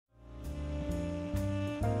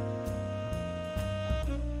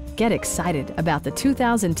Get excited about the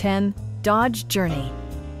 2010 Dodge Journey.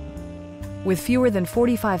 With fewer than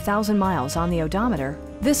 45,000 miles on the odometer,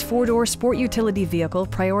 this four-door sport utility vehicle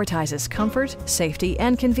prioritizes comfort, safety,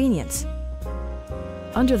 and convenience.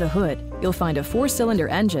 Under the hood, you'll find a four-cylinder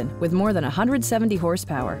engine with more than 170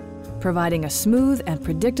 horsepower, providing a smooth and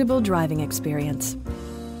predictable driving experience.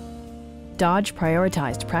 Dodge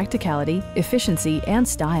prioritized practicality, efficiency, and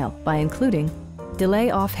style by including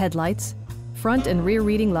delay-off headlights, front and rear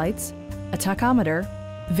reading lights, a tachometer,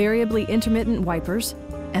 variably intermittent wipers,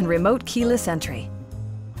 and remote keyless entry.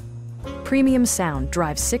 Premium sound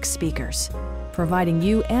drives 6 speakers, providing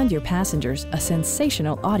you and your passengers a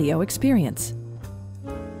sensational audio experience.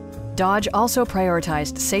 Dodge also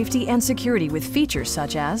prioritized safety and security with features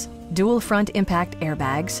such as dual front impact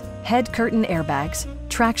airbags, head curtain airbags,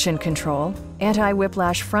 traction control,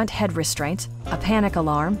 anti-whiplash front head restraints, a panic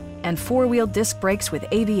alarm, and 4-wheel disc brakes with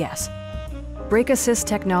ABS. Brake Assist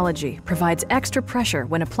technology provides extra pressure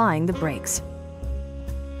when applying the brakes.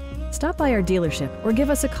 Stop by our dealership or give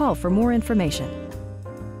us a call for more information.